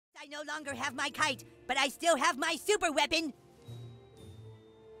I no longer have my kite, but I still have my super weapon.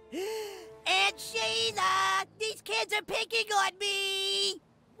 Aunt Sheila! These kids are picking on me!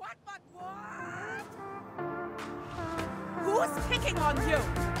 What? Who's picking on you?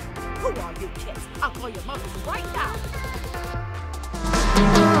 Who are you kids? I'll call your mothers right now.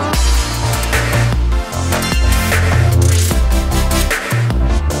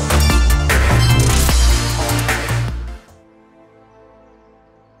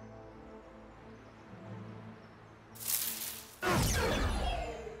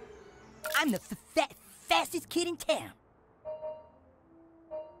 I'm the fastest kid in town.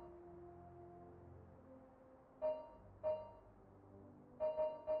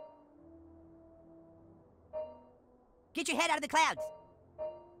 Get your head out of the clouds.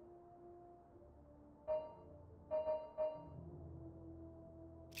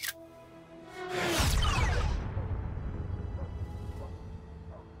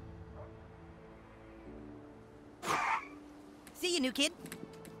 See you, new kid.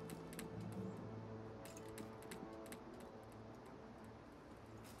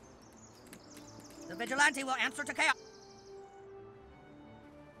 The vigilante will answer to chaos.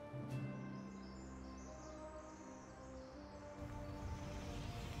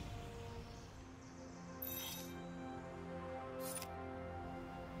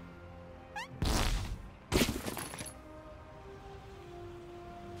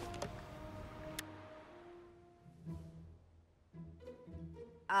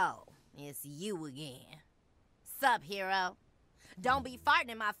 Oh, it's you again. Sup, hero? Don't be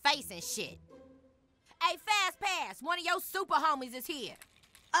farting in my face and shit. Hey, Fast Pass, one of your super homies is here.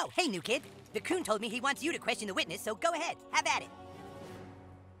 Oh, hey, new kid. The coon told me he wants you to question the witness, so go ahead. Have at it.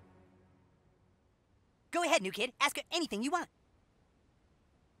 Go ahead, new kid. Ask her anything you want.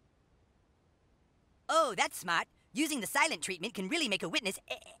 Oh, that's smart. Using the silent treatment can really make a witness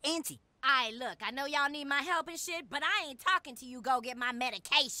antsy. Aye, look, I know y'all need my help and shit, but I ain't talking to you go get my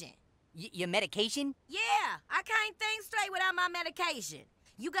medication. Your medication? Yeah, I can't think straight without my medication.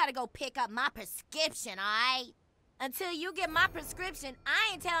 You gotta go pick up my prescription, alright? Until you get my prescription,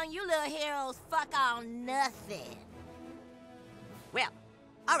 I ain't telling you little heroes fuck on nothing. Well,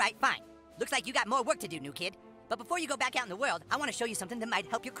 all right, fine. Looks like you got more work to do, new kid. But before you go back out in the world, I want to show you something that might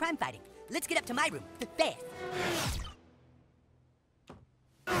help your crime fighting. Let's get up to my room, fast.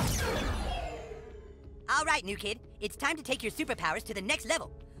 All right, new kid. It's time to take your superpowers to the next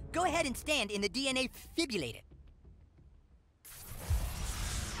level. Go ahead and stand in the DNA fibrillator.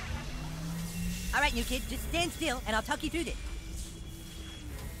 All right, new kid, just stand still and I'll talk you through this.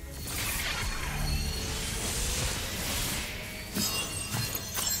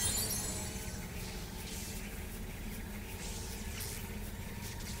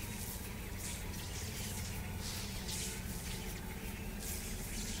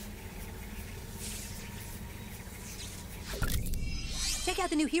 Check out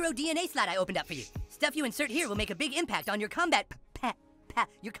the new hero DNA slot I opened up for you. Stuff you insert here will make a big impact on your combat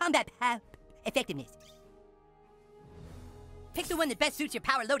effectiveness. Pick the one that best suits your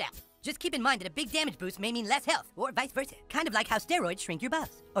power loadout. Just keep in mind that a big damage boost may mean less health, or vice versa. Kind of like how steroids shrink your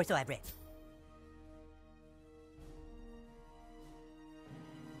buffs, or so I've read.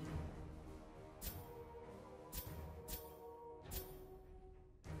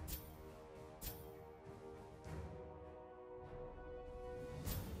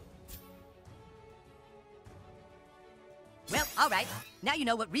 Well, all right. Now you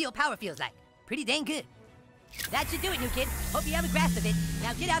know what real power feels like. Pretty dang good. That should do it, new kid. Hope you have a grasp of it.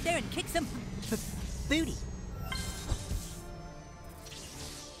 Now get out there and kick some booty.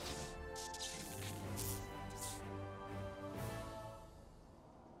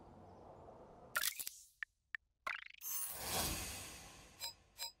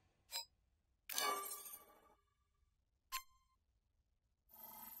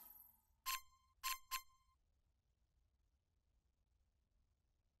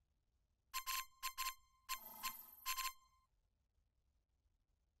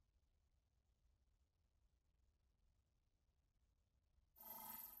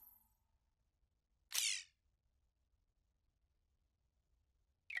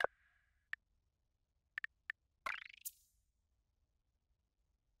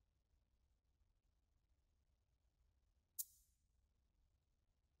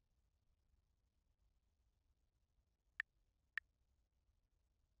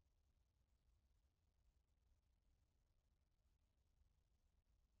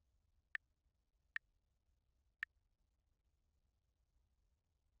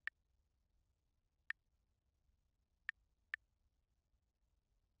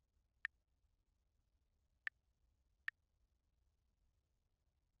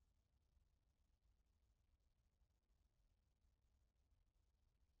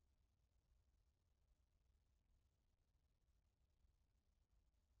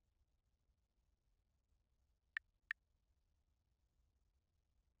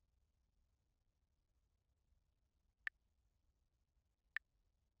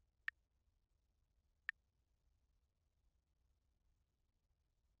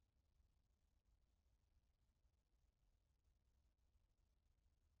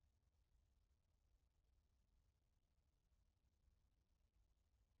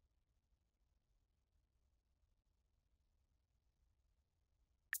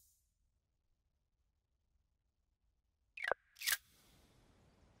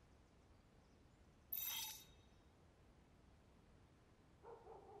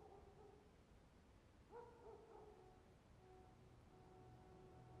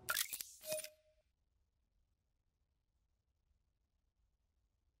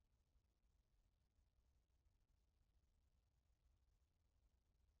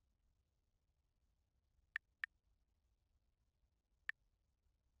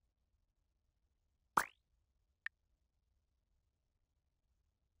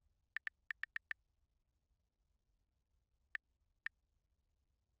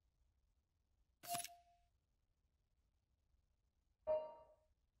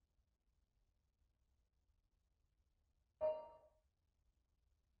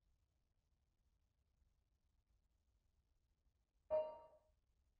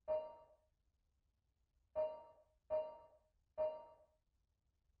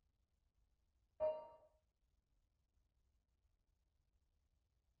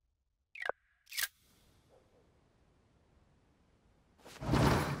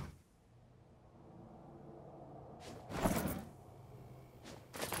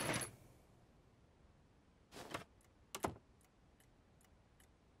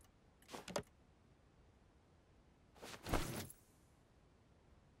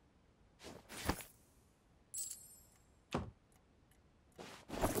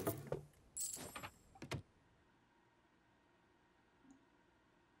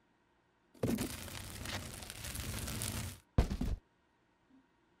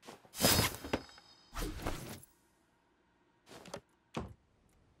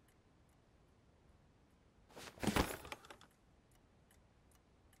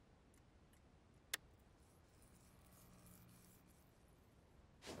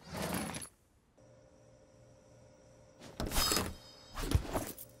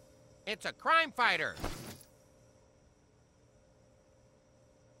 It's a crime fighter.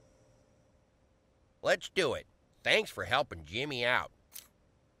 Let's do it. Thanks for helping Jimmy out.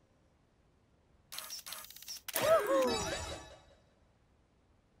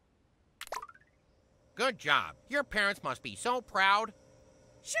 Good job. Your parents must be so proud.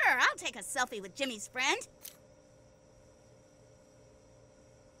 Sure, I'll take a selfie with Jimmy's friend.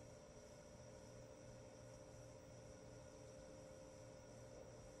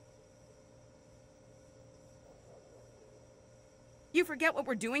 You forget what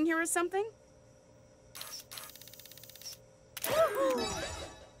we're doing here or something?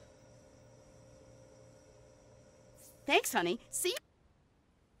 Thanks, honey. See?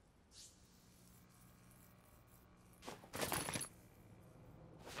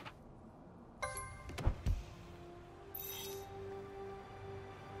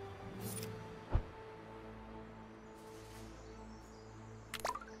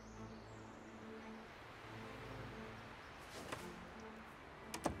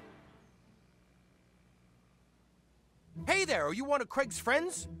 Hey there, are you one of Craig's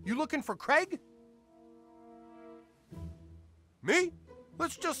friends? You looking for Craig? Me?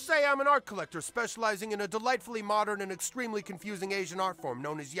 Let's just say I'm an art collector specializing in a delightfully modern and extremely confusing Asian art form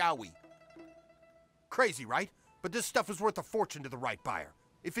known as yaoi. Crazy, right? But this stuff is worth a fortune to the right buyer.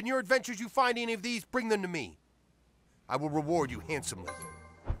 If in your adventures you find any of these, bring them to me. I will reward you handsomely.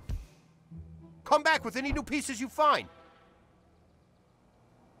 Come back with any new pieces you find.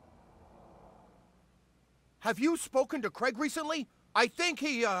 Have you spoken to Craig recently? I think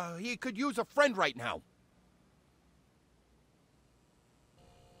he could use a friend right now.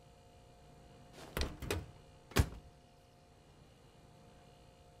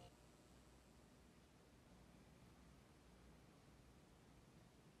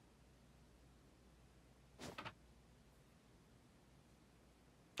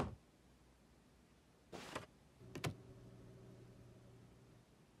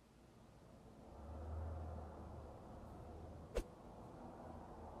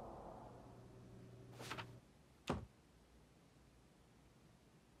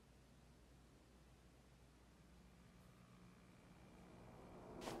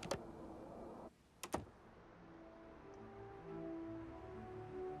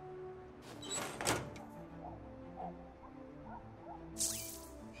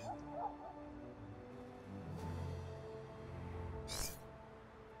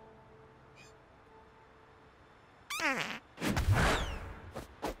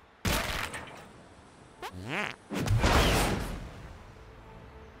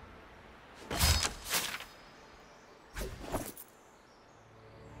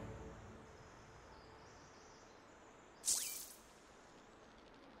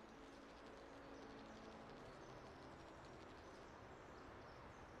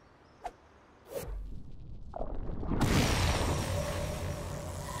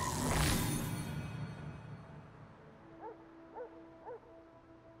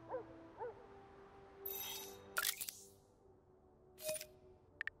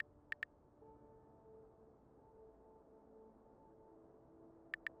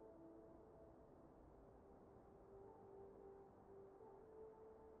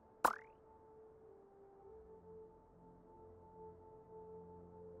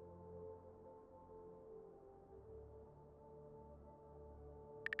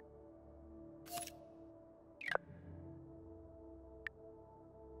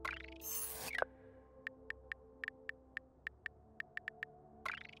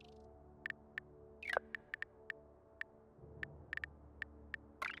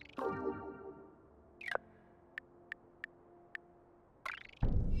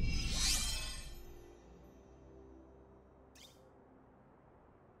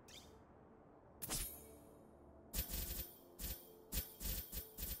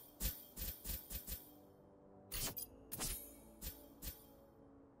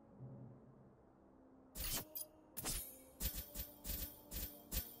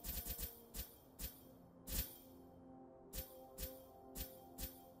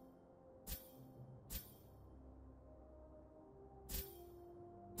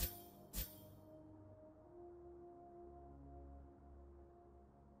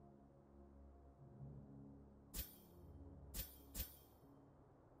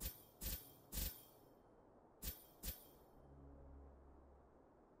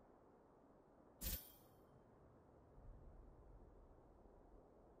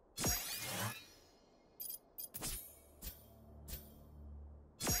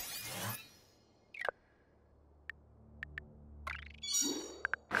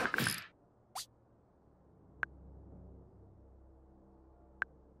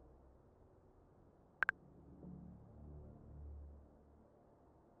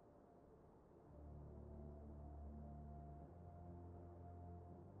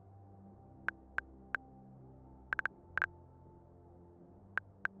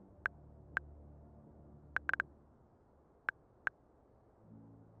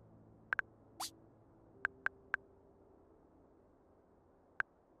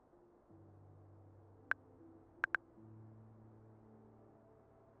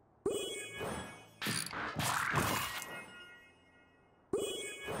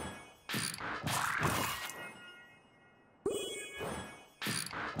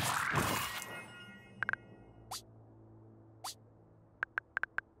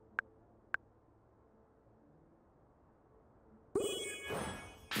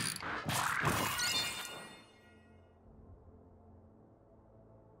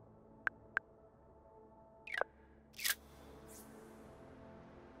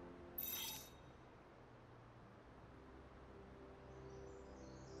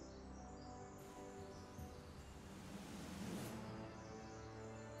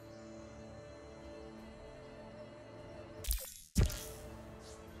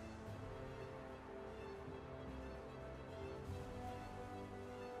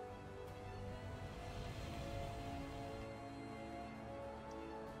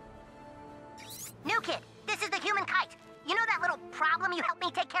 problem you helped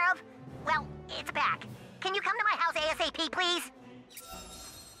me take care of? Well, it's back. Can you come to my house ASAP, please?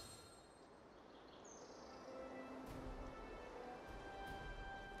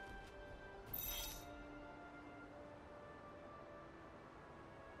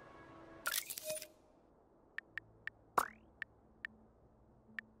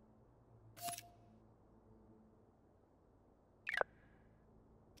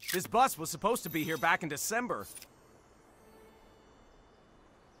 This bus was supposed to be here back in December.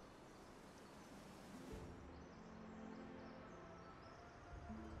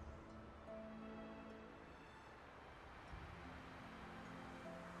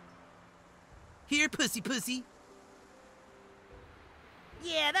 Here, pussy.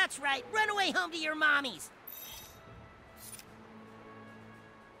 Yeah, that's right. Run away home to your mommies.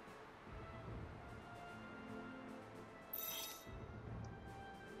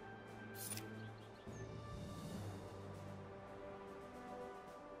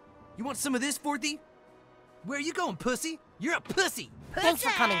 You want some of this, Forthy? Where are you going, pussy? You're a pussy! Thanks for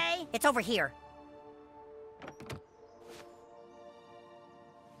coming. It's over here.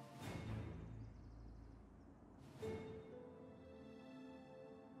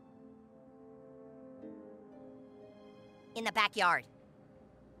 In the backyard.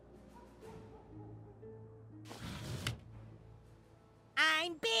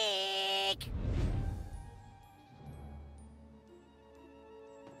 I'm big!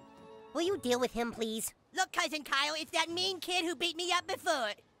 Will you deal with him, please? Look, Cousin Kyle, it's that mean kid who beat me up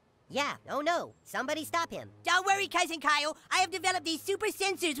before. Yeah, oh no. Somebody stop him. Don't worry, Cousin Kyle. I have developed these super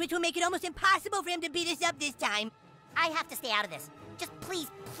sensors which will make it almost impossible for him to beat us up this time. I have to stay out of this. Just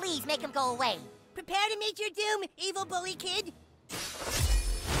please make him go away. Prepare to meet your doom, evil bully kid.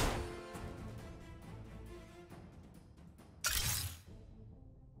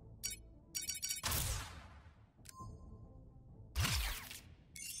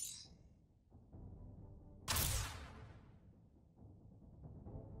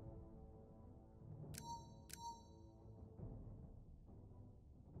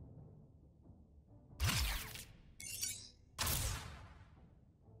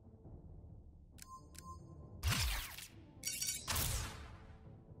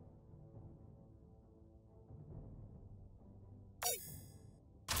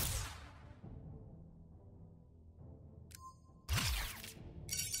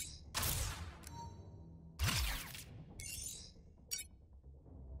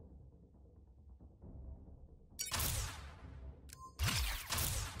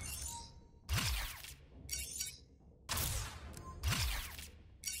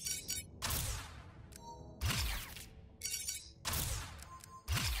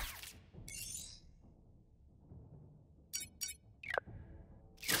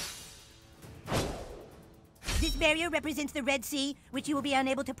 This barrier represents the Red Sea, which you will be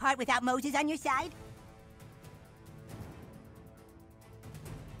unable to part without Moses on your side.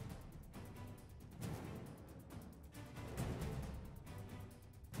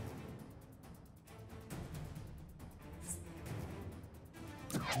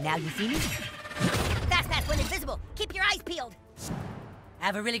 Now you see me? Fast when invisible. Keep your eyes peeled. I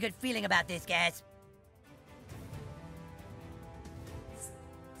have a really good feeling about this, guys.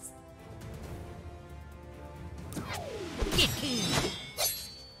 Get killed.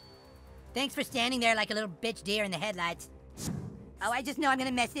 Thanks for standing there like a little bitch deer in the headlights. Oh, I just know I'm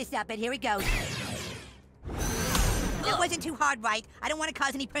gonna mess this up, but here we go. It wasn't too hard, right? I don't want to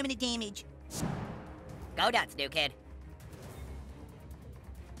cause any permanent damage. Go nuts, new kid.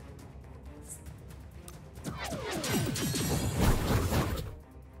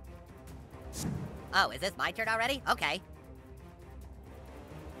 Oh, is this my turn already? Okay.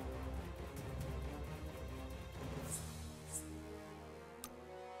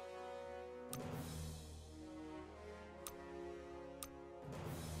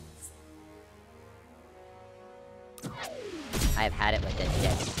 I've had it with this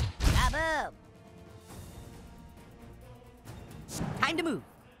shit. Kaboom! Time to move.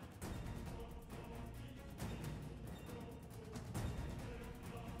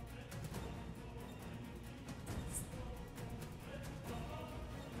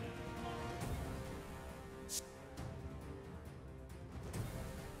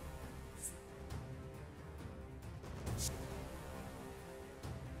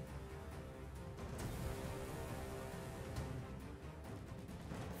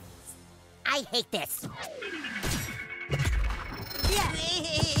 I hate this. Yeah.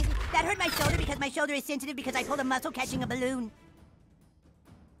 That hurt my shoulder because my shoulder is sensitive because I pulled a muscle catching a balloon.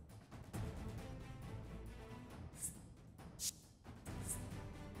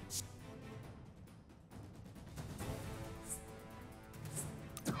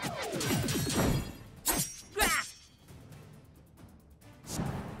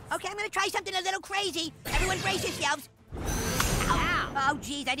 Okay, I'm gonna try something a little crazy. Everyone brace yourselves. Ow. Oh,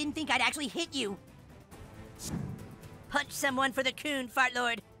 geez, I didn't think I'd actually hit you. Punch someone for the coon, Fart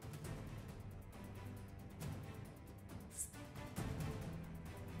Lord.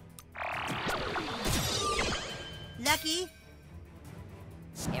 Lucky.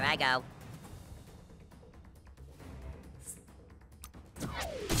 Here I go.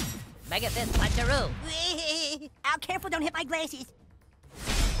 Mega fist puncheroo. Ow, careful, don't hit my glasses.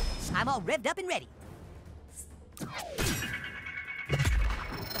 I'm all revved up and ready.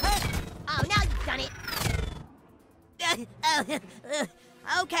 Oh, now you've done it.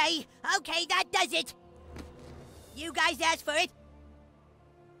 Okay, that does it. You guys asked for it.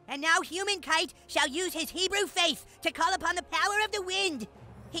 And now Human Kite shall use his Hebrew faith to call upon the power of the wind.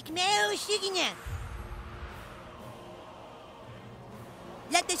 Hikmeo Shigina.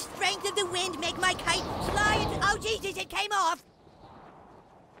 Let the strength of the wind make my kite fly. Oh, Jesus, it came off.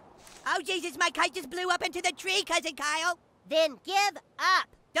 Oh, Jesus, my kite just blew up into the tree, Cousin Kyle. Then give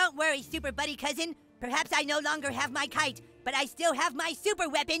up. Don't worry, Super Buddy Cousin. Perhaps I no longer have my kite, but I still have my super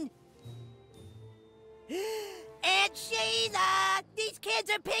weapon. Aunt Sheila! These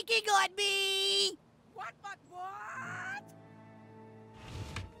kids are picking on me! What?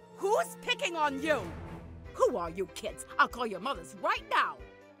 Who's picking on you? Who are you kids? I'll call your mothers right now.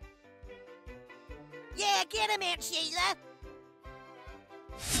 Yeah, get him, Aunt Sheila!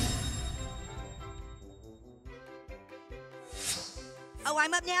 Oh,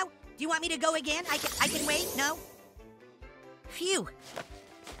 I'm up now? Do you want me to go again? I can wait? No? Phew.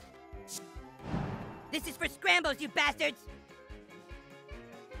 This is for scrambles, you bastards!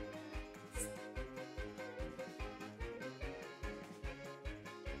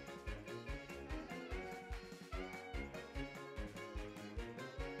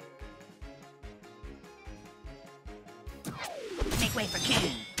 Make way for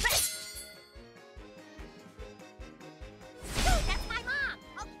King. That's my mom.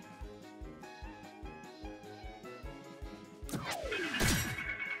 Oh.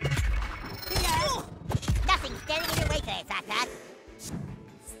 Nothing's standing in your way today, Fat Pat.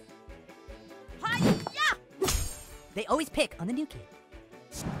 Hi-ya! They always pick on the new kid.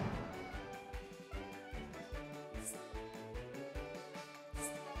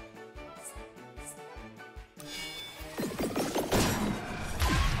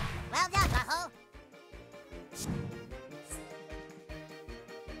 Well done, Butthole.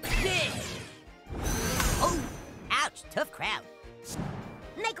 Oh, ouch, tough crowd.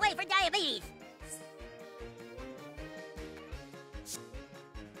 Make way for diabetes.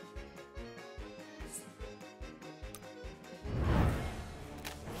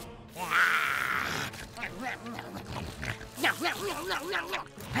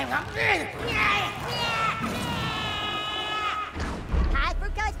 High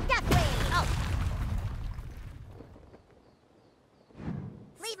fructose death wave. Oh.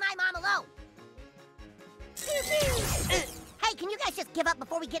 Leave my mom alone. Hey, can you guys just give up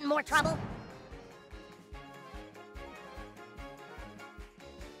before we get in more trouble?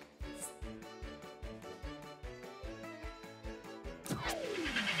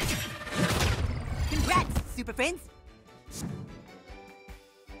 Congrats, super friends.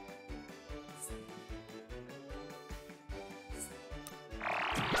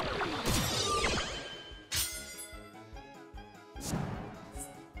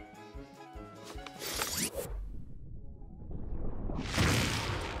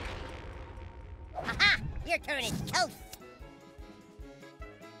 Haha! Your turn is toast.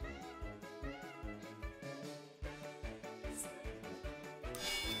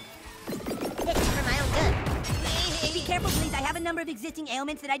 This is for my own good. Be careful, please. I have a number of existing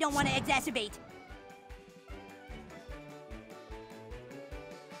ailments that I don't want to exacerbate.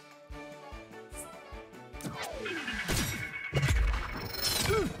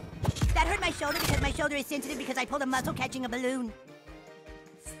 That hurt my shoulder because my shoulder is sensitive because I pulled a muscle catching a balloon.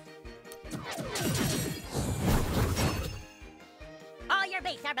 All your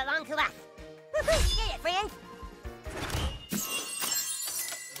base are belong to us. Woohoo! Get it, friends?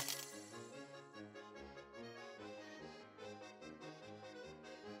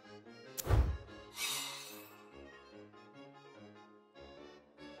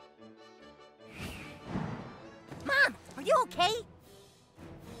 Mom, are you okay?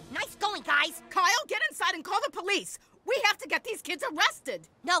 Nice going, guys. Kyle, get inside and call the police. We have to get these kids arrested.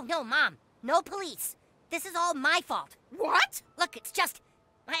 No, Mom. No police. This is all my fault. What? Look, it's just...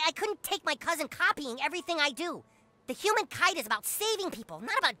 I couldn't take my cousin copying everything I do. The Human Kite is about saving people,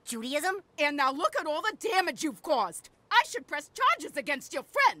 not about Judaism. And now look at all the damage you've caused. I should press charges against your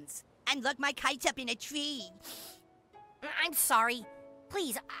friends. And look, my kite's up in a tree. I'm sorry.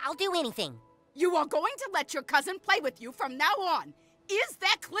 Please, I'll do anything. You are going to let your cousin play with you from now on. Is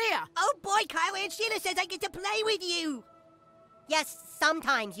that clear? Oh boy, Kyle, Aunt Sheila says I get to play with you. Yes,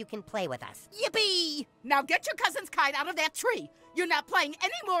 sometimes you can play with us. Yippee! Now get your cousin's kite out of that tree. You're not playing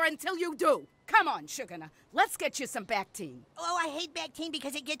anymore until you do. Come on, Sugarna. Let's get you some Bactine. Oh, I hate Bactine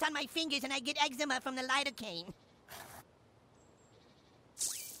because it gets on my fingers and I get eczema from the lidocaine.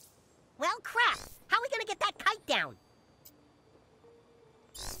 Well, crap. How are we gonna get that kite down?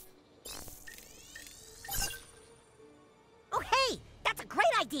 Oh, hey! That's a great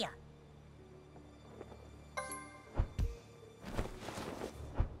idea!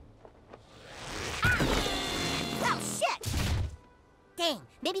 Well, shit! Dang,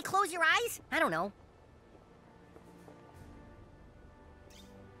 maybe close your eyes? I don't know.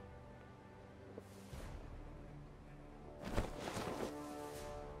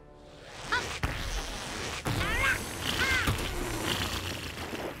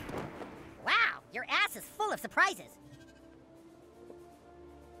 Wow, your ass is full of surprises.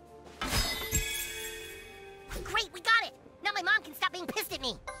 Great, we got it! Now my mom can stop being pissed at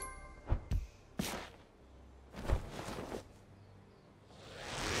me.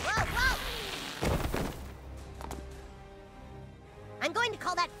 Whoa, whoa! I'm going to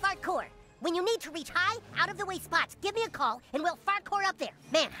call that fartcore. When you need to reach high, out-of-the-way spots, give me a call, and we'll fartcore up there.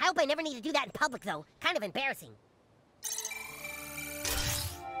 Man, I hope I never need to do that in public, though. Kind of embarrassing.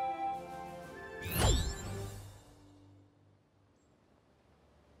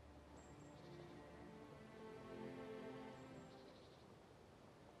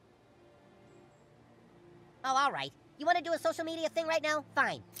 Oh, all right. You want to do a social media thing right now?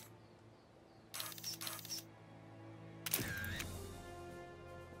 Fine.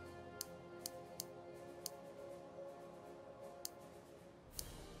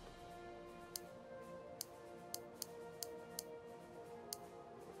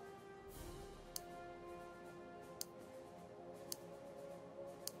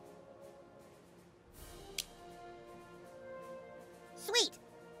 Sweet!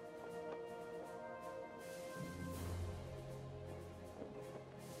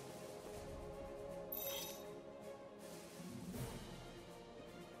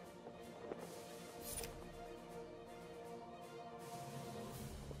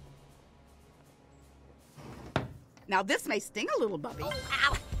 Now this may sting a little, Bubby. Oh,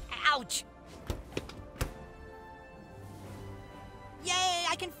 ow! Ouch! Yay,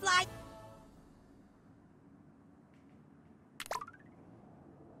 I can fly!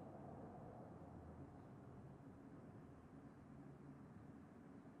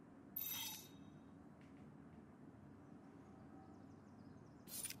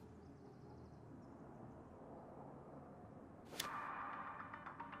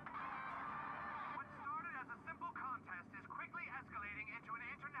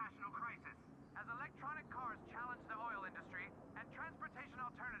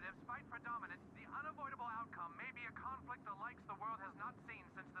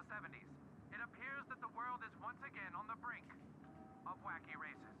 Wacky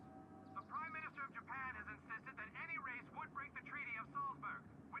races. The Prime Minister of Japan has insisted that any race would break the Treaty of Salzburg,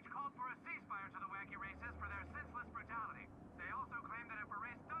 which called for a ceasefire to the wacky races for their senseless brutality. They also claim that if a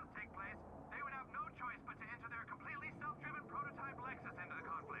race does take